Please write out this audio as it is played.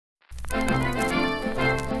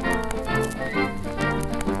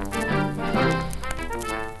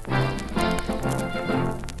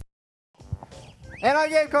And on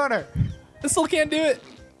game corner. I still can't do it.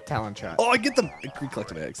 Talon shot. Oh, I get them. I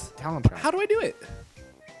collected eggs. Talon shot. How do I do it?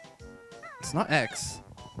 It's not X.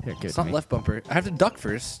 Here, give It's it to not me. left bumper. I have to duck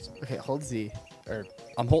first. Okay, hold Z. Or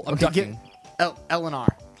I'm okay, ducking. L and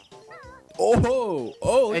R. Oh,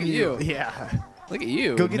 look And at you. Yeah. Look at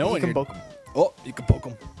you. Go get the knowing you're- Bokum. Oh, you can poke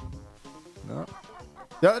them. No.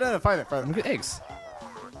 No, find it. Look at eggs.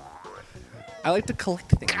 I like to collect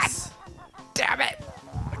things. Damn it.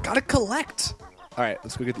 I gotta collect. All right,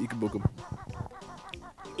 let's go get the Ikabokum.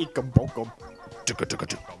 Bokum.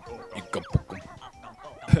 Ikabokum.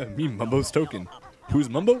 Me, Mumbo's token. Who's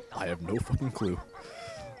Mumbo? I have no fucking clue.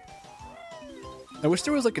 I wish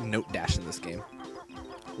there was like a note dash in this game.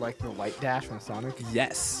 Like the light dash from Sonic.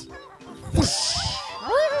 Yes.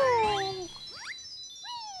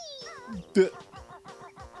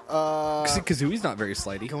 Kazooie's not very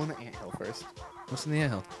slidey. Go in the anthill first. What's in the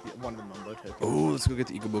anthill? Get one of the Mumbo tokens. Oh, let's go get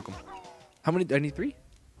the Ikabokum. How many? I need 3?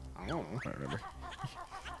 I don't know. I don't remember.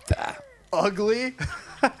 Ah. Ugly.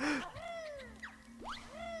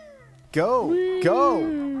 Go.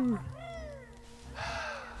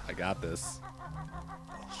 I got this.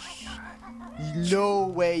 No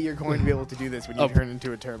way you're going to be able to do this when you turn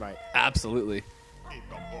into a termite. Absolutely.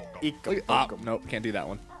 Ikabokum. Nope, can't do that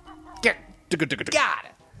one. Got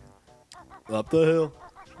it. Up the hill.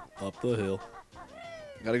 Up the hill.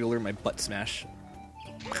 Gotta go learn my butt smash.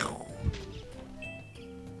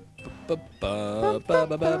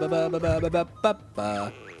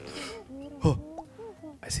 Oh,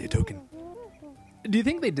 I see a token. Do you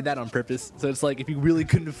think they did that on purpose? So it's like if you really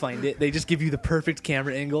couldn't find it, they just give you the perfect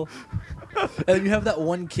camera angle. And then you have that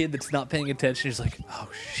one kid that's not paying attention. He's like, oh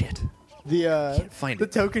shit. Can't find the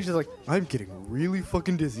it. token's just like, I'm getting really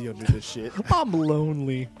fucking dizzy under this shit. I'm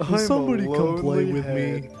lonely. I'm Somebody a come play lonely with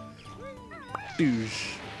head. me.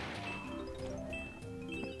 Douche.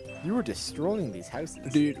 You were destroying these houses.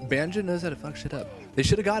 Dude, Banjo knows how to fuck shit up. They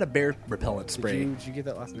should have got a bear repellent spray. Did you get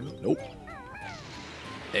that last name? Nope.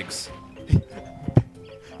 Eggs.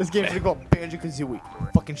 This game's gonna go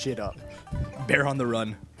Banjo-Kazooie. Fucking shit up. Bear on the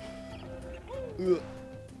run.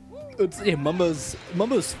 It's, yeah, Mumbo's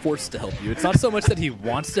forced to help you. It's not so much that he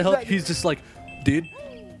wants to help. He's just like, dude,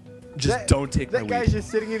 just don't take my That guy's weed. just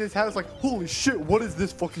sitting in his house like, holy shit, what is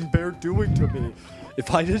this fucking bear doing to me? If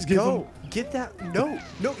I just give him... Get that note.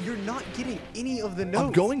 No, you're not getting any of the notes.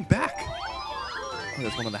 I'm going back. Oh,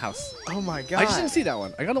 there's one in the house. Oh my god. I just didn't see that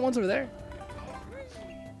one. I got the ones over there.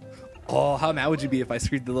 Oh, how mad would you be if I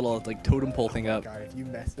screwed the little like totem pole thing up? God, if you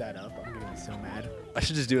mess that up, I'm gonna be so mad. I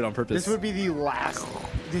should just do it on purpose. This would be the last.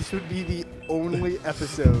 This would be the only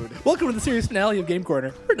episode. Welcome to the series finale of Game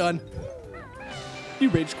Corner. We're done. You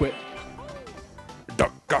rage quit. How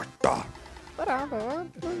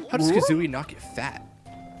does Kazooie not get fat?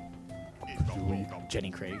 Jenny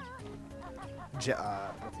Craig. What's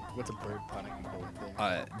a bird pun I can go with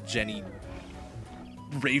there? Jenny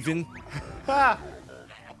Raven. Ah!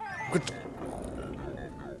 Do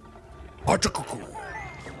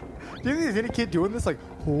you think there's any kid doing this? Like,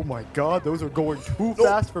 oh my god, those are going too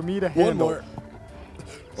fast for me to handle. One more.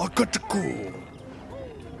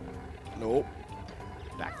 Nope.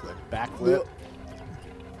 Backflip.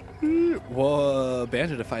 Whoa,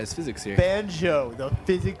 Banjo defies physics here. Banjo, the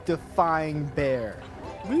physics-defying bear.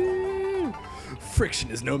 Woo. Friction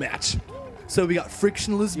is no match. So we got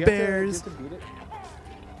frictionless You bears. have to beat it?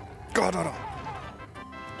 God, no.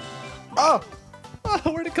 Oh! Oh,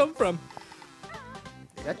 where'd it come from?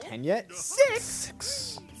 You got 10 yet? 6!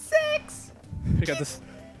 6! We got this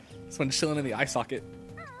one chilling in the eye socket.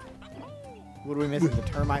 What are we missing? The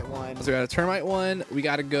termite one. So we got a termite one. We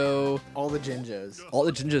gotta go. All the Jinjos. All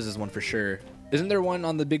the Jinjos is one for sure. Isn't there one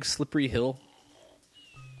on the big slippery hill?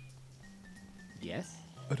 Yes.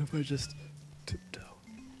 What if I just tiptoe?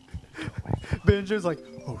 Banjo's like,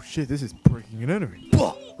 oh shit, this is breaking an enemy.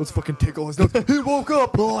 Let's fucking tickle his nose. He woke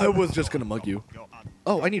up! Oh, I was just gonna mug you.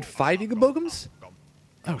 Oh, I need 5 Igabogums?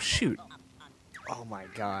 Oh, shoot. Oh my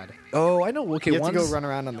god. Oh, I know. Okay, You have to go run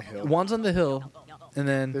around on the hill. One's on the hill, and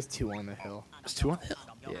then There's 2 on the hill. there's 2 on the hill.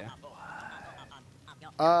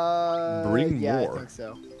 Yeah. Bring yeah, more. I think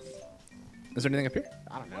so. Is there anything up here?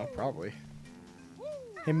 I don't know, probably.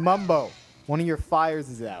 Hey, Mumbo, one of your fires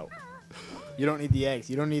is out. You don't need the eggs.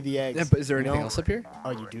 You don't need the eggs. Yeah, but is there You anything don't- else up here?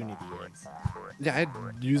 Oh, you do need the eggs. Yeah, I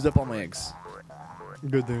used up all my eggs.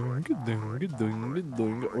 Good thing, good thing, good thing, good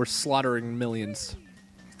thing. We're slaughtering millions.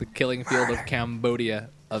 The killing field of Cambodia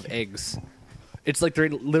of eggs. It's like they're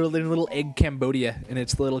literally in little egg Cambodia, and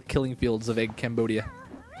it's the little killing fields of egg Cambodia.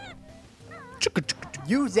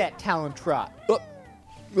 Use that talent trot. Oh,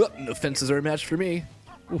 oh, no fences are a match for me.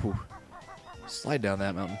 Ooh. Slide down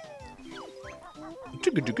that mountain.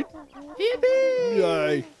 Yippee!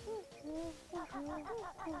 Yay!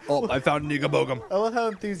 Oh, I found Nigabogum. I love how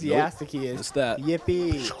enthusiastic he is. What's that?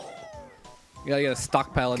 Yippee! You gotta get a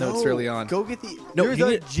stockpile of notes early on. Go get the. No,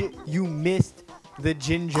 you missed the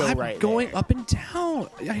Jinjo I'm right going there. up and down.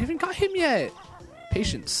 I haven't got him yet.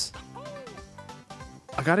 Patience.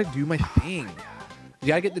 I gotta do my thing. You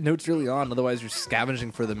gotta get the notes early on, otherwise you're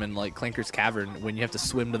scavenging for them in like Clanker's Cavern when you have to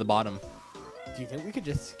swim to the bottom. Do you think we could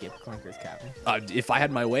just skip Clanker's Cavern? If I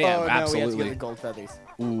had my way, Oh, no, we have to absolutely. get the gold feathers.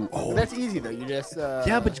 Ooh, But that's easy though. You just.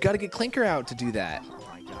 yeah, but you gotta get Clanker out to do that. Oh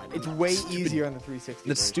my god, it's way easier on the 360. The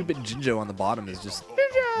version. stupid Jinjo on the bottom is just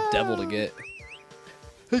devil to get.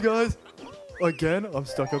 Hey guys, again, I'm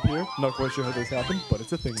stuck up here. Not quite sure how this happened, but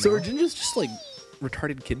it's a thing. So now. are Jinjos just like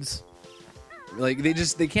retarded kids? Like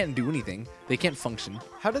they can't do anything. They can't function.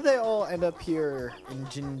 How did they all end up here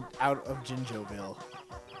in out of Jinjoville?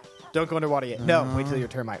 Don't go underwater yet. No, wait till your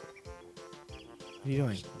termite. What are you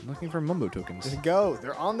doing? I'm looking for Mumbo tokens. Just go.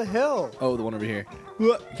 They're on the hill. Oh, the one over here.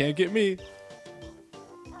 Can't get me.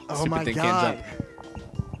 Oh Stupid my thing god.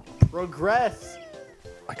 can't Progress.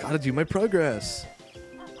 I gotta do my progress.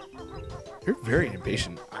 You're very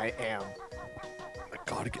impatient. I am. I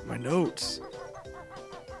gotta get my notes.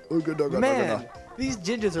 Man, these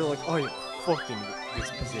Jinjos are like, oh, you're fucked in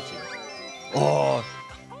this position. Oh,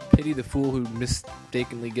 pity the fool who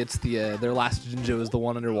mistakenly gets their last Jinjo is the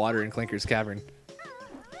one underwater in Clanker's Cavern.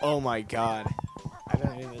 Oh my god. I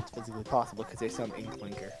don't even know if it's physically possible because there's some in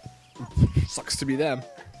Clinker. Sucks to be them.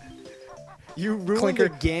 You ruined the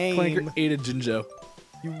game. Clanker ate a Jinjo.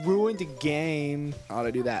 You ruined the game. How'd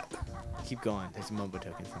I do that? Keep going. There's a Mumbo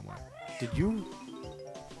token somewhere. Did you?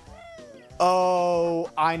 Oh,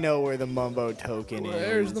 I know where the Mumbo token is.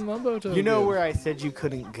 Where's the Mumbo token? You know where I said you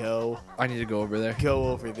couldn't go? I need to go over there. Go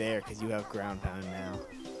over there because you have ground pound now.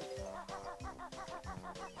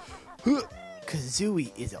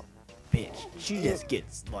 Kazooie is a bitch. She just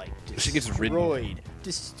gets like destroyed. She gets ridden.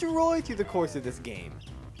 Destroyed through the course of this game.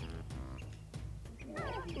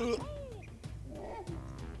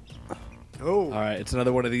 Oh. All right, it's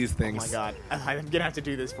another one of these Oh things. my god. I'm gonna have to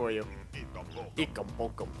do this for you.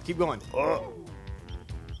 Ikabokum. Keep going. Oh,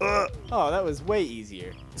 that was way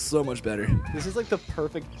easier. So much better. This is like the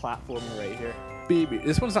perfect platformer right here. Baby,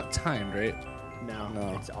 this one's not timed, right? No,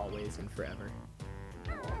 No. it's always and forever.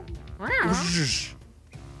 All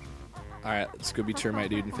right, let's go be Termite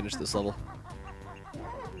Dude and finish this level.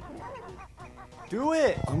 Do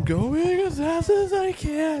it! I'm going as fast as I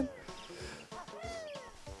can.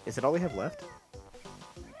 Is it all we have left?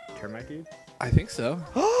 Termite Dude? I think so.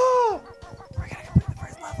 Oh! We're gonna complete the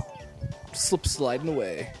first level. Slip sliding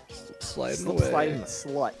away. Slip sliding Slip away. sliding the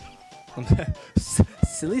slut.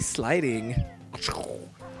 Silly sliding. Do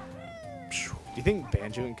you think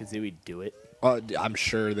Banjo and Kazooie do it? I'm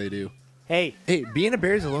sure they do. Hey, Hey, being a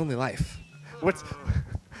bear is a lonely life. what's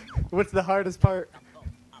the hardest part?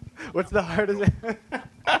 What's the hardest?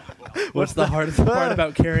 What's the hardest part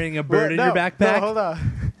about carrying a bird in your backpack? No, hold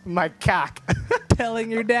on. My cock. Telling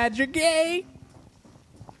your dad you're gay.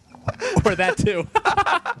 Or that too.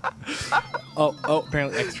 oh,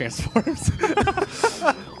 apparently X transforms.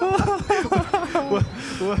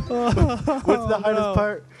 What's the hardest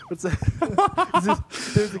part? What's the?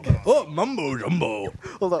 There's a, Oh, mumbo jumbo.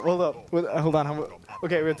 hold up. Hold on.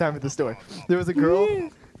 Okay, we have time for the story. There was a girl.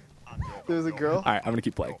 All right, I'm gonna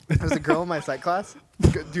keep playing. There was a girl in my psych class.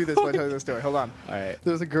 Do this while I tell you the story. Hold on. All right.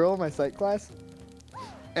 There was a girl in my psych class,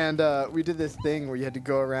 and we did this thing where you had to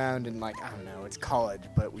go around and like I don't know, it's college,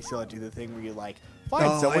 but we still had to do the thing where you like find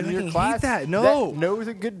Oh, someone I in your fucking class hate that. No. knows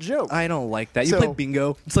a good joke. I don't like that. You So- play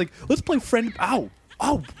bingo. It's like let's play friend. Ow,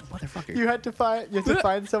 motherfucker. You had to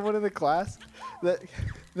find someone in the class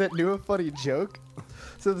that knew a funny joke.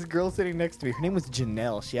 So this girl sitting next to me, her name was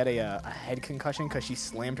Janelle. She had a head concussion because she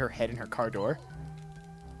slammed her head in her car door.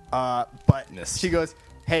 But Yes. she goes,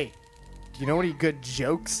 "Hey, do you know any good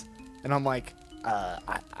jokes?" And I'm like,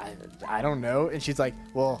 I don't know. And she's like,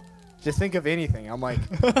 "Well, just think of anything." I'm like,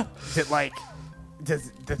 "Is it like,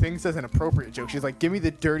 does the thing says an appropriate joke?" She's like, "Give me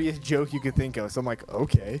the dirtiest joke you could think of." So I'm like,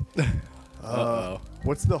 "Okay." Uh-oh.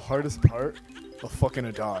 What's the hardest part of fucking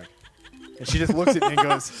a dog? And she just looks at me and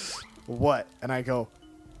goes, "What?" And I go,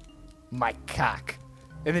 "My cock."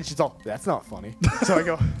 And then she's all, "That's not funny." So I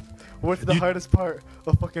go, "What's the hardest part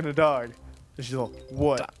of fucking a dog?" And she's all,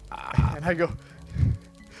 "What?" And I go,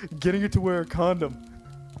 "Getting it to wear a condom."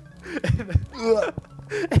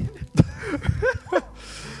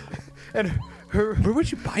 And her, Where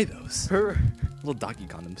would you buy those? her, Little doggy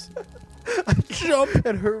condoms. jump.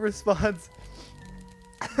 And her response,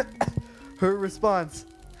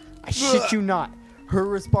 I shit you not. Her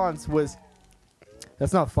response was,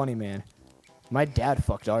 "That's not funny, man. My dad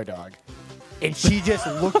fucked our dog." And she just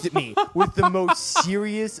looked at me with the most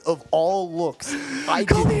serious of all looks. I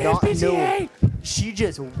Call did the not ASPCA. know. She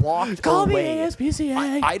just walked Call the away.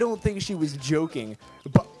 ASPCA. I don't think she was joking,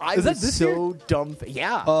 but I Is that was this so dumb.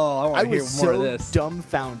 Yeah. Oh, I wanna hear was more of so this.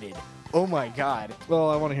 dumbfounded. Oh my god. Well,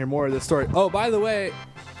 I want to hear more of this story. Oh, by the way,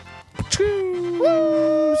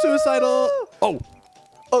 suicidal. Oh,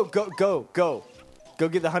 Oh, go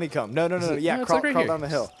get the honeycomb. No. Yeah, No, it's crawl, like right crawl here. down the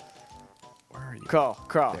hill. where are you? Crawl.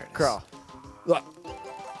 There it is. Crawl. Look.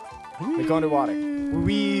 We go underwater.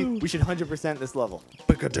 We should 100% this level.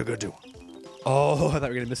 Oh, I thought we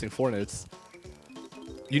were gonna be missing 4 notes.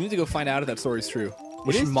 You need to go find out if that story's true.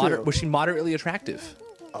 Was It she is true. Was she moderately attractive?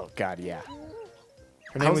 Oh god, yeah.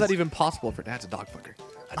 Her How name is was- that even possible for dad's a dog fucker?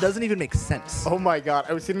 That doesn't even make sense. Oh my god,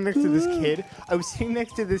 I was sitting next to this kid. I was sitting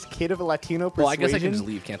next to this kid of a Latino persuasion. Well, I guess I can just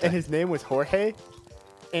leave, can't I? And his name was Jorge.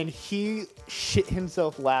 And he shit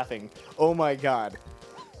himself laughing. Oh my god.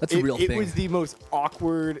 That's a real thing. It was the most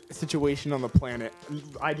awkward situation on the planet.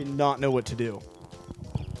 I did not know what to do.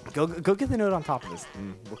 Go get the note on top of this,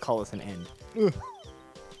 and we'll call this an end.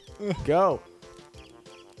 Go.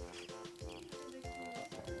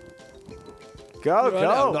 Go.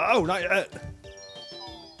 No, not yet.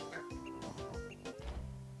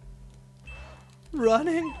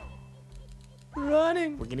 Running.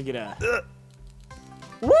 We're gonna get a.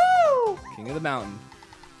 Woo! King of the mountain.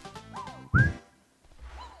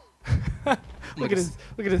 Look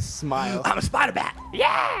at his smile. I'm a spider bat.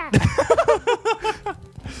 Yeah!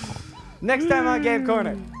 Next time on Game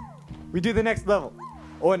Corner, we do the next level.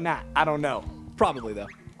 Or not. I don't know. Probably though.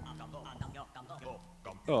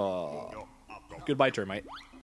 Oh. Goodbye, termite.